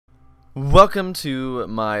Welcome to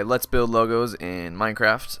my Let's Build Logos in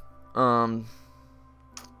Minecraft.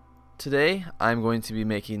 Today I'm going to be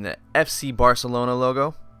making the FC Barcelona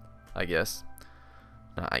logo. I guess.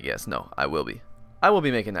 No, I will be. I will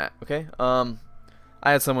be making that, okay? I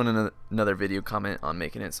had someone in another video comment on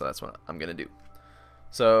making it, so that's what I'm gonna do.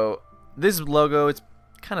 So this logo, it's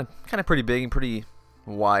kind of pretty big and pretty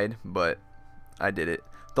wide, but I did it.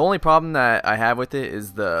 The only problem that I have with it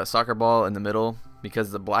is the soccer ball in the middle,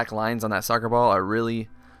 because the black lines on that soccer ball are really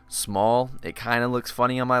small. It kind of looks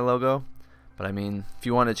funny on my logo, but I mean, if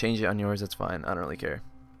you want to change it on yours, that's fine. I don't really care.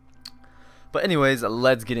 But anyways,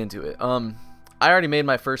 let's get into it. I already made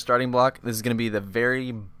my first starting block. This is going to be the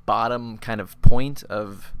very bottom kind of point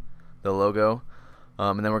of the logo.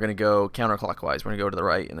 And then we're going to go counterclockwise. We're going to go to the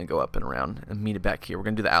right and then go up and around and meet it back here. We're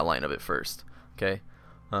going to do the outline of it first. Okay.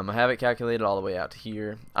 I have it calculated all the way out to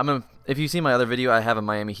here. If you see my other video, I have a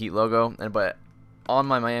Miami Heat logo, but on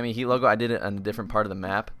my Miami Heat logo, I did it on a different part of the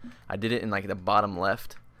map. I did it in like the bottom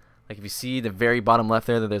left. Like if you see the very bottom left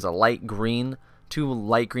there's a light green, two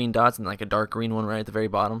light green dots, and like a dark green one right at the very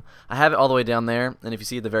bottom. I have it all the way down there, and if you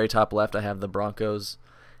see at the very top left, I have the Broncos,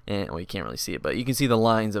 and well, you can't really see it, but you can see the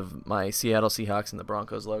lines of my Seattle Seahawks and the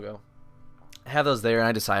Broncos logo. I have those there, and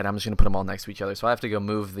I decided I'm just gonna put them all next to each other. So I have to go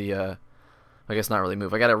move the, I guess not really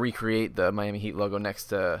move. I gotta recreate the Miami Heat logo next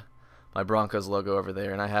to my Broncos logo over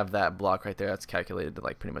there, and I have that block right there that's calculated to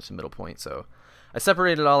like pretty much the middle point. So I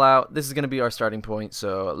separated it all out. This is going to be our starting point,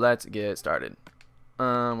 so let's get started.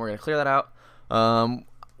 We're going to clear that out.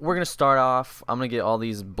 We're going to start off, I'm going to get all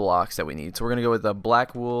these blocks that we need. So we're going to go with the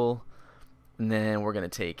black wool, and then we're going to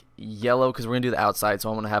take yellow, because we're going to do the outside, so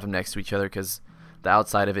I'm going to have them next to each other, because the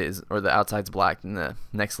outside of it is, or the outside's black, and the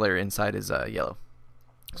next layer inside is yellow.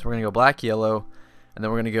 So we're going to go black, yellow, and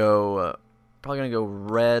then we're going to go, probably going to go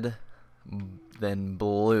red, then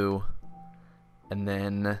blue, and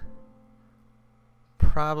then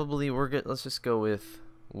probably let's just go with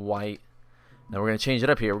white. Now we're gonna change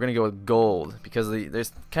it up here. We're gonna go with gold, because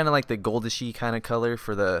there's kind of like the goldishy kind of color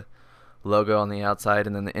for the logo on the outside,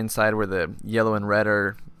 and then the inside where the yellow and red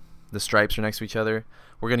are, the stripes are next to each other.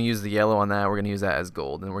 We're gonna use the yellow on that. We're gonna use that as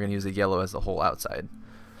gold, and we're gonna use the yellow as the whole outside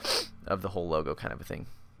of the whole logo kind of a thing.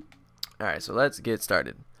 Alright, so let's get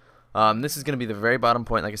started. This is going to be the very bottom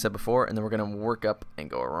point, like I said before, and then we're going to work up and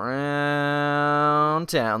go around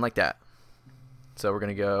town like that. So we're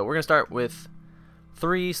going to start with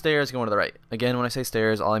 3 stairs going to the right. Again, when I say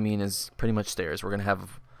stairs, all I mean is pretty much stairs. We're going to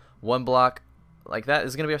have one block like that.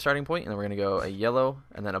 This is going to be our starting point, and then we're going to go a yellow,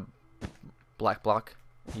 and then a black block,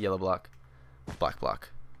 yellow block, black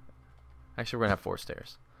block. Actually, we're going to have 4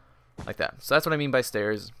 stairs like that. So that's what I mean by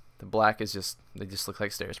stairs. The black is just, they just look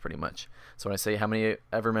like stairs pretty much. So when I say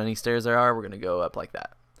ever many stairs there are, we're going to go up like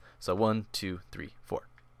that. So 1, 2, 3, 4.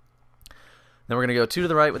 Then we're going to go 2 to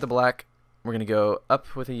the right with the black. We're going to go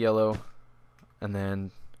up with a yellow. And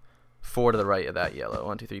then 4 to the right of that yellow.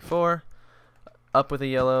 1, 2, 3, 4. Up with a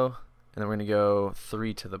yellow. And then we're going to go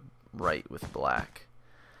 3 to the right with black.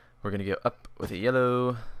 We're going to go up with a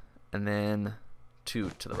yellow. And then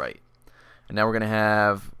 2 to the right. And now we're going to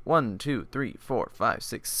have 1, 2, 3, 4, 5,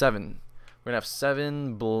 6, 7. We're going to have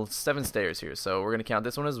 7 stairs here. So we're going to count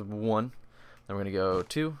this one as 1. Then we're going to go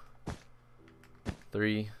 2,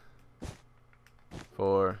 3,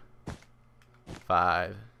 4,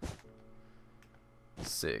 5,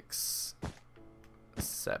 6,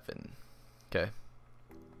 7. Okay.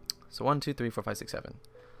 So 1, 2, 3, 4, 5, 6, 7.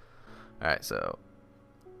 Alright, so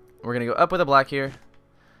we're going to go up with a black here.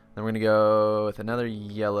 Then we're going to go with another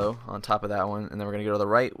yellow on top of that one. And then we're going to go to the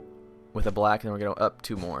right with a black. And then we're going to go up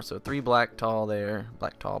 2 more. So 3 black tall there.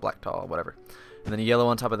 Black tall, whatever. And then a yellow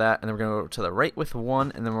on top of that. And then we're going to go to the right with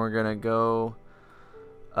 1. And then we're going to go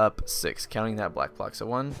up 6. Counting that black block. So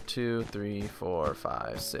 1, 2, 3, 4,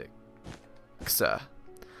 5, 6. And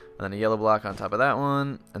then a yellow block on top of that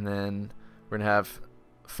one. And then we're going to have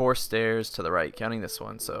 4 stairs to the right. Counting this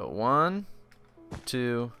one. So 1,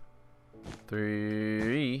 2,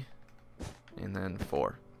 3, and then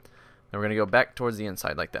 4. Then we're going to go back towards the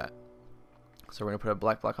inside like that. So we're going to put a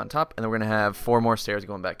black block on top, and then we're going to have 4 more stairs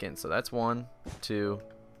going back in. So that's 1, 2,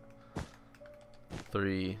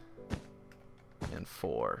 3, and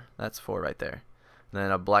 4. That's 4 right there. And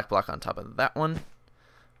then a black block on top of that one,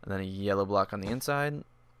 and then a yellow block on the inside,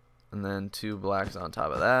 and then 2 blacks on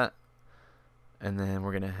top of that. And then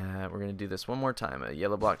we're gonna do this one more time. A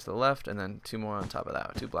yellow block to the left, and then 2 more on top of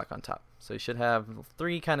that. 2 black on top. So you should have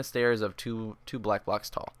 3 kind of stairs of two black blocks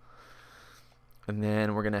tall. And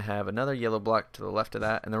then we're gonna have another yellow block to the left of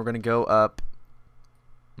that, and then we're gonna go up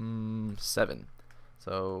 7.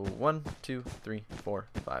 So 1, 2, 3, 4,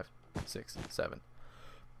 5, 6, 7.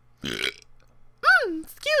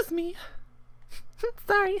 Excuse with me.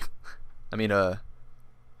 Sorry. I mean, that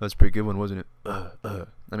was a pretty good one, wasn't it? Alright,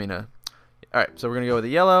 so we're gonna go with a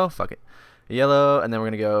yellow. Fuck it. A yellow, and then we're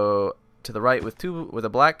gonna go to the right with a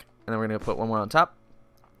black, and then we're gonna put one more on top.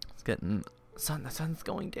 It's getting the sun's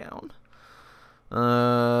going down. Then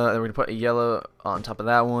we're gonna put a yellow on top of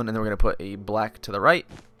that one, and then we're gonna put a black to the right,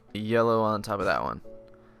 a yellow on top of that one,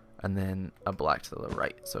 and then a black to the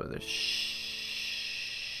right. So there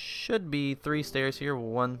should be 3 stairs here.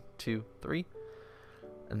 1, 2, 3.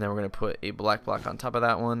 And then we're gonna put a black block on top of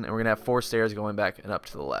that one, and we're gonna have 4 stairs going back and up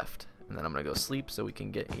to the left. And then I'm gonna go sleep so we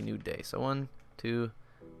can get a new day. So 1, 2,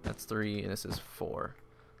 that's 3, and this is 4.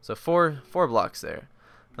 So four blocks there.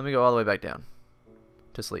 Let me go all the way back down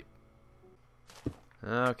to sleep.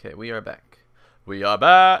 Okay, we are back. We are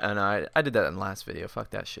back, and I did that in the last video. Fuck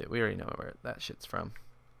that shit. We already know where that shit's from.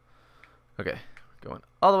 Okay, going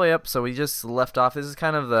all the way up. So we just left off. This is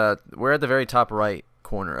kind of we're at the very top right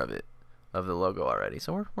corner of the logo already.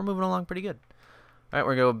 So we're moving along pretty good. All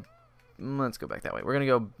right, let's go back that way. We're gonna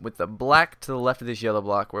go with the black to the left of this yellow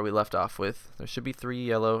block where we left off with. There should be 3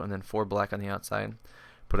 yellow and then 4 black on the outside.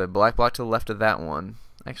 Put a black block to the left of that one.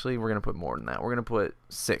 Actually, we're gonna put more than that. We're gonna put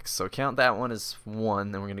 6. So count that one as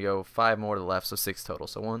 1. Then we're gonna go 5 more to the left, so 6 total.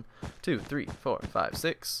 So 1, 2, 3, 4, 5,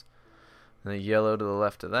 6. And then yellow to the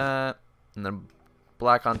left of that, and then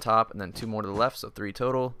black on top, and then 2 more to the left, so 3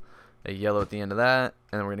 total. A yellow at the end of that,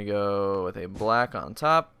 and then we're gonna go with a black on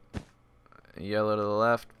top, a yellow to the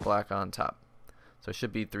left, black on top. So it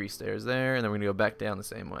should be 3 stairs there, and then we're gonna go back down the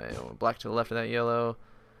same way. Black to the left of that yellow,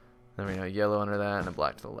 then we're gonna go yellow under that, and a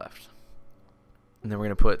black to the left. And then we're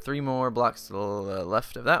gonna put 3 more blocks to the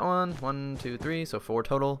left of that one. 1, 2, 3, so 4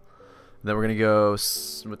 total. And then we're gonna go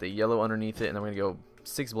with the yellow underneath it, and then we're gonna go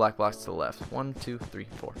 6 black blocks to the left. 1, 2, 3,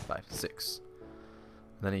 4, 5, 6.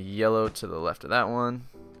 And then a yellow to the left of that one,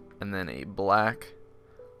 and then a black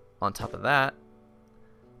on top of that,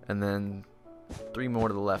 and then 3 more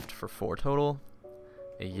to the left for 4 total.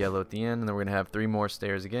 A yellow at the end, and then we're gonna have 3 more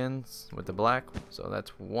stairs again with the black. So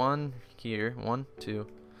that's 1 here, 1, 2.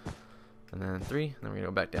 And then 3, and then we're gonna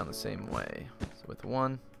go back down the same way. So with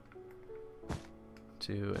 1,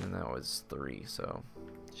 2, and that was 3. So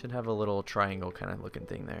should have a little triangle kind of looking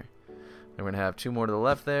thing there. Then we're gonna have 2 more to the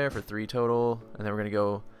left there for 3 total, and then we're gonna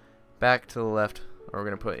go back to the left, or we're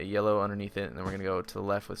gonna put a yellow underneath it, and then we're gonna go to the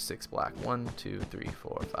left with 6 black. 1, 2, 3,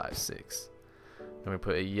 4, 5, 6. Then we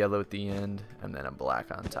put a yellow at the end, and then a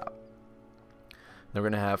black on top. Then we're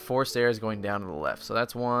gonna have 4 stairs going down to the left. So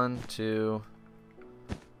that's 1, 2,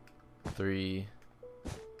 3,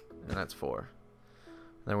 and that's 4.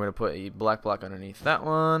 Then we're gonna put a black block underneath that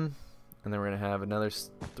one, and then we're gonna have another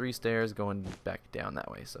 3 stairs going back down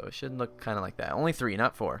that way. So it should look kind of like that. Only 3,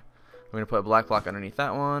 not 4. We're gonna put a black block underneath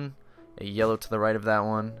that one, a yellow to the right of that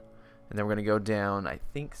one, and then we're gonna go down, I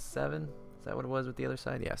think 7. Is that what it was with the other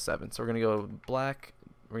side? Yeah, 7. So we're gonna go black.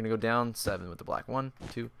 We're gonna go down 7 with the black. 1,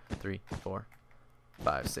 2, 3, 4,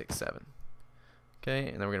 5, 6, 7. Okay,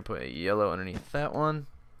 and then we're gonna put a yellow underneath that one,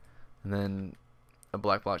 and then a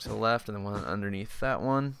black block to the left, and then one underneath that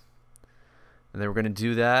one. And then we're gonna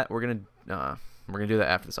do that. We're gonna do that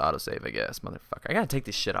after this autosave, I guess. Motherfucker, I gotta take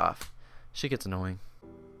this shit off. Shit gets annoying.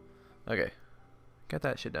 Okay, got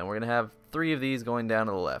that shit done. We're gonna have 3 of these going down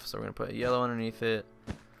to the left. So we're gonna put a yellow underneath it,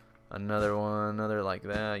 another one, another like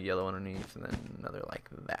that, yellow underneath, and then another like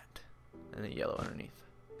that, and a yellow underneath.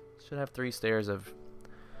 Should have 3 stairs of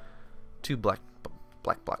 2 black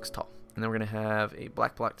blocks tall. And then we're gonna have a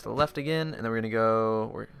black block to the left again, and then we're gonna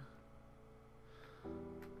go.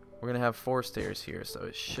 We're gonna have 4 stairs here, so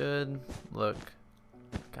it should look.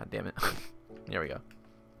 God damn it! There we go.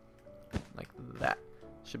 Like that.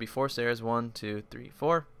 Should be 4 stairs. 1, 2, 3,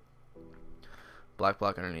 4. Black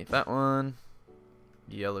block underneath that one.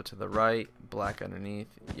 Yellow to the right. Black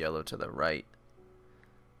underneath. Yellow to the right.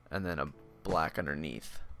 And then a black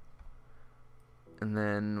underneath. And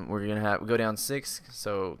then we're gonna go down 6.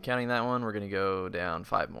 So counting that one, we're gonna go down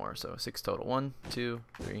 5 more. So 6 total. 1, 2,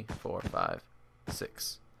 3, 4, 5,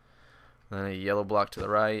 6. And then a yellow block to the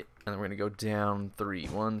right, and then we're gonna go down 3.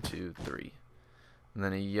 1, 2, 3. And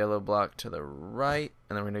then a yellow block to the right,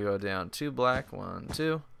 and then we're gonna go down 2 black. 1,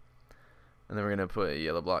 2. And then we're gonna put a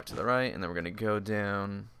yellow block to the right, and then we're gonna go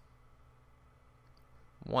down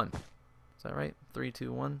 1. Is that right? 3,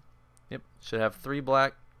 2, 1. Yep. Should have 3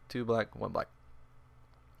 black, 2 black, 1 black.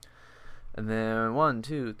 And then 1,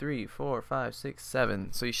 2, 3, 4, 5, 6,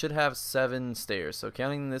 7. So you should have 7 stairs. So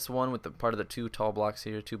counting this one with the part of the 2 tall blocks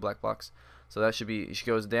here, 2 black blocks. So that should be, it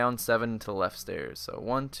goes down 7 to the left stairs. So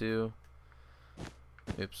 1, 2,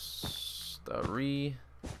 3,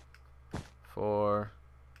 4,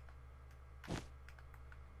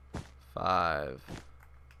 5,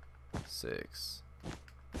 6,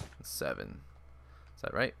 7. Is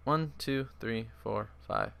that right? 1, 2, 3, 4,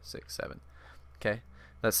 5, 6, 7. Okay.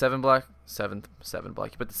 That's 7 block, 7th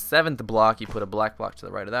block. You put the 7th block, you put a black block to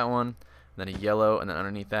the right of that one, and then a yellow, and then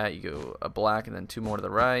underneath that you go a black, and then 2 more to the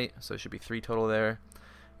right. So it should be 3 total there.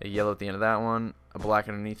 A yellow at the end of that one, a black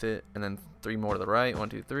underneath it, and then 3 more to the right. 1,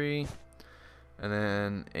 2, 3. And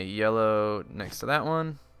then a yellow next to that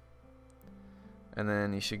one. And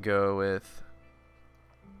then you should go with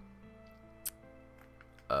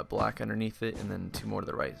a black underneath it, and then 2 more to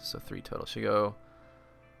the right. So 3 total. Should go,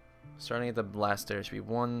 starting at the last stair, should be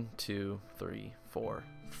 1, 2, 3, 4,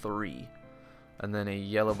 3. And then a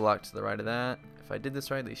yellow block to the right of that. If I did this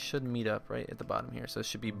right, they should meet up right at the bottom here. So it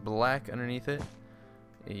should be black underneath it,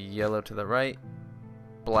 a yellow to the right,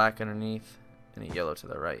 black underneath, and a yellow to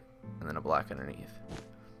the right, and then a black underneath.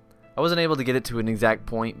 I wasn't able to get it to an exact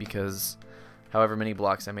point because however many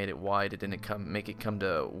blocks I made it wide, it didn't make it come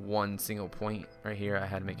to one single point right here. I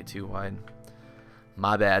had to make it too wide.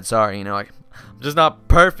 My bad, sorry, you know, I'm just not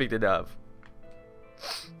perfect enough.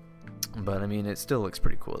 But I mean, it still looks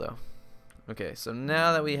pretty cool though. Okay, so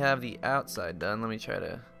now that we have the outside done, let me try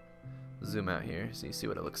to zoom out here so you see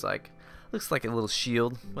what it looks like. Looks like a little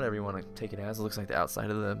shield, whatever you want to take it as. It looks like the outside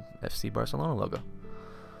of the FC Barcelona logo.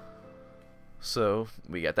 So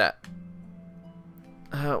we got that.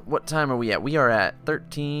 What time are we at? We are at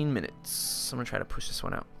 13 minutes. I'm gonna try to push this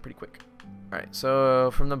one out pretty quick. All right.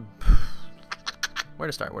 So from the where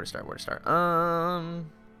to start? I'm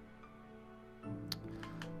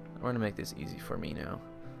gonna make this easy for me now.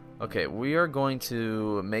 Okay, we are going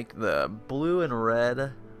to make the blue and red.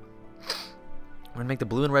 We're gonna make the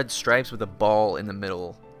blue and red stripes with a ball in the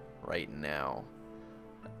middle right now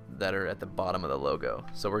that are at the bottom of the logo.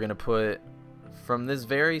 So we're gonna put from this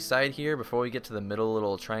very side here, before we get to the middle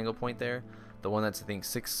little triangle point there, the one that's I think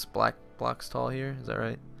 6 black blocks tall here, is that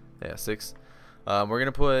right? Yeah, 6. We're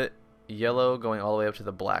gonna put yellow going all the way up to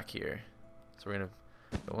the black here. So we're gonna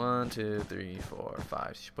go 1, 2, 3, 4, 5.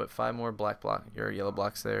 You should put 5 more black block, your yellow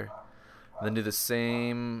blocks there. And then do the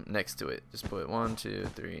same next to it. Just put 1, 2,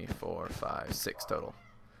 3, 4, 5, 6 total.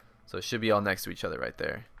 So it should be all next to each other right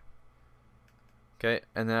there. Okay,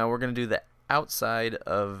 and now we're gonna do the outside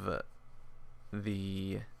of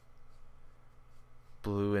the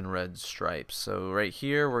blue and red stripes. So right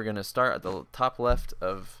here we're gonna start at the top left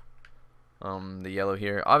of the yellow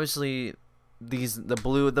here. Obviously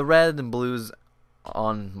the red and blues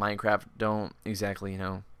on Minecraft don't exactly, you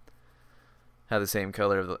know, have the same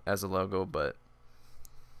color as the logo, but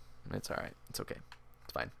it's alright, it's okay,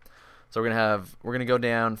 it's fine. So we're gonna go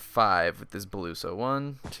down 5 with this blue. So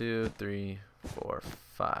 1, 2, 3, 4,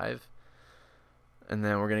 5. And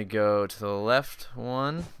then we're going to go to the left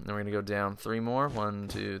 1. And then we're going to go down 3 more. 1,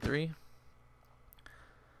 2, 3.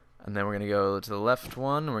 And then we're going to go to the left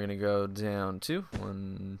 1. And we're going to go down 2.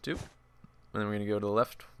 1, 2. And then we're going to go to the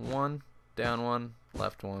left 1, down 1,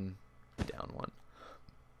 left 1, down 1.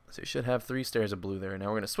 So you should have 3 stairs of blue there. Now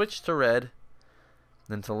we're going to switch to red.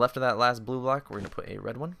 Then to the left of that last blue block, we're going to put a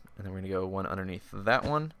red one. And then we're going to go one underneath that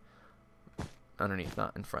one. Underneath,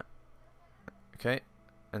 not in front. Okay.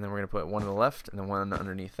 And then we're going to put one to the left, and then one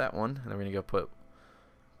underneath that one. And then we're going to go put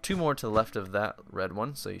 2 more to the left of that red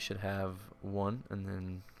one. So you should have 1, and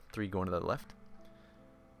then 3 going to the left.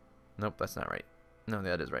 Nope, that's not right. No,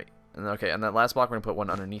 that is right. And okay, and that last block, we're going to put 1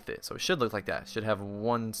 underneath it. So it should look like that. It should have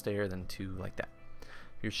 1 stair, then 2 like that.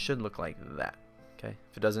 It should look like that. Okay,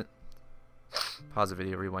 if it doesn't, pause the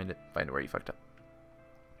video, rewind it, find it where you fucked up.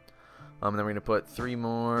 And then we're going to put 3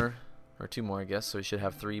 more, or 2 more, I guess. So we should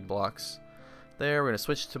have 3 blocks there. We're going to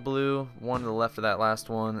switch to blue, 1 to the left of that last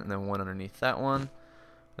one, and then 1 underneath that one.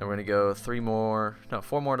 Then we're going to go 4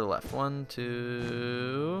 more to the left. 1,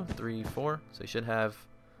 2, 3, 4. So you should have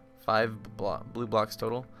 5 blue blocks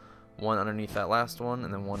total. 1 underneath that last one,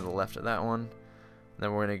 and then 1 to the left of that one. And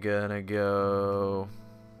then we're gonna go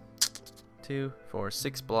 2, 4,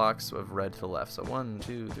 6 blocks of red to the left. So 1,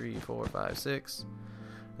 2, 3, 4, 5, 6.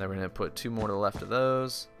 Then we're going to put 2 more to the left of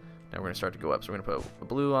those. Now we're going to start to go up. So we're going to put a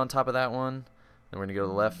blue on top of that one. Then we're going to go to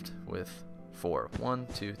the left with 4. 1,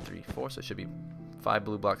 2, 3, 4. So it should be 5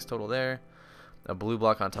 blue blocks total there. A blue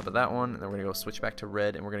block on top of that one. And then we're going to go switch back to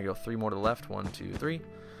red. And we're going to go 3 more to the left. 1, 2, 3.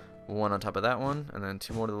 1 on top of that one. And then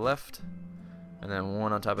 2 more to the left. And then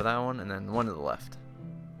 1 on top of that one. And then 1 to the left.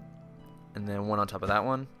 And then 1 on top of that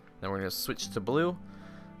one. Then we're going to switch to blue.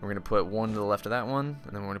 We're going to put 1 to the left of that one.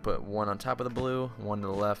 And then we're going to put 1 on top of the blue. 1 to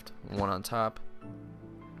the left. 1 on top.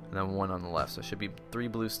 And then 1 on the left. So it should be 3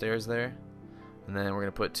 blue stairs there. And then we're going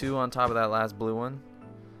to put 2 on top of that last blue one.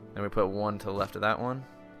 Then we put 1 to the left of that one.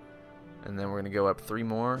 And then we're going to go up 3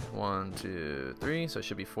 more. 1, 2, 3. So it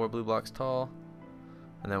should be 4 blue blocks tall.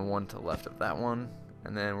 and then 1 to the left of that one,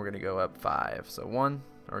 and then we're gonna go up 5. So 1,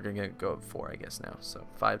 or we're gonna go up 4, I guess now. So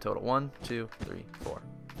 5 total. 1, 2, 3, 4,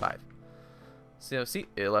 5. So see,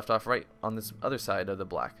 it left off right on this other side of the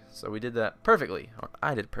black. So we did that perfectly, or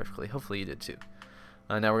I did perfectly. Hopefully you did too.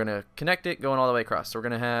 Now we're gonna connect it going all the way across. So we're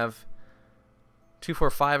gonna have 2, 4,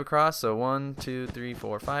 5 across. So 1, 2, 3,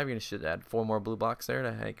 4, 5. You're gonna should add 4 more blue blocks there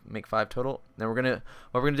to make 5 total. Then what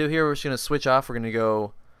we're gonna do here, we're just gonna switch off. We're gonna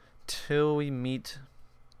go till we meet.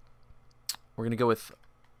 We're gonna go with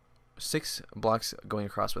 6 blocks going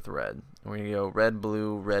across with red. We're gonna go red,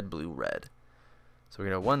 blue, red, blue, red. So we're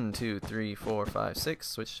gonna go 1, 2, 3, 4, 5, 6.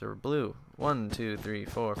 Switch to blue. 1, 2, 3,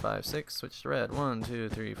 4, 5, 6. Switch to red. 1, 2,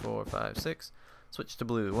 3, 4, 5, 6. Switch to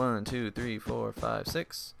blue. 1, 2, 3, 4, 5,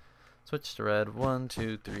 6. Switch to red. 1,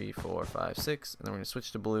 2, 3, 4, 5, 6. And then we're going to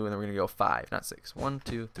switch to blue, and then we're going to go 5, not 6. 1,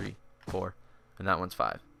 2, 3, 4. And that one's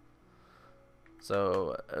 5.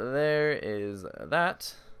 So there is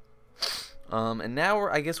that. And now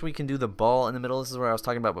I guess we can do the ball in the middle. This is where I was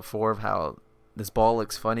talking about before of how this ball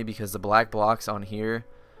looks funny because the black blocks on here,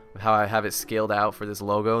 how I have it scaled out for this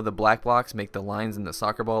logo, the black blocks make the lines in the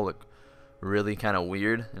soccer ball look really kind of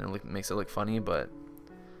weird, and it makes it look funny, but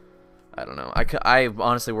I don't know. I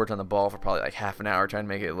honestly worked on the ball for probably like half an hour trying to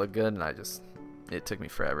make it look good, and it took me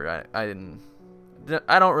forever. I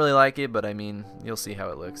don't really like it, but I mean, you'll see how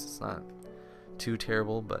it looks. It's not too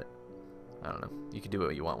terrible, but I don't know. You can do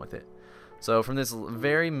what you want with it. So from this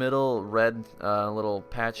very middle red little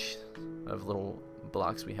patch of little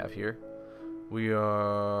blocks we have here,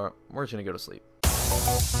 we're just gonna go to sleep.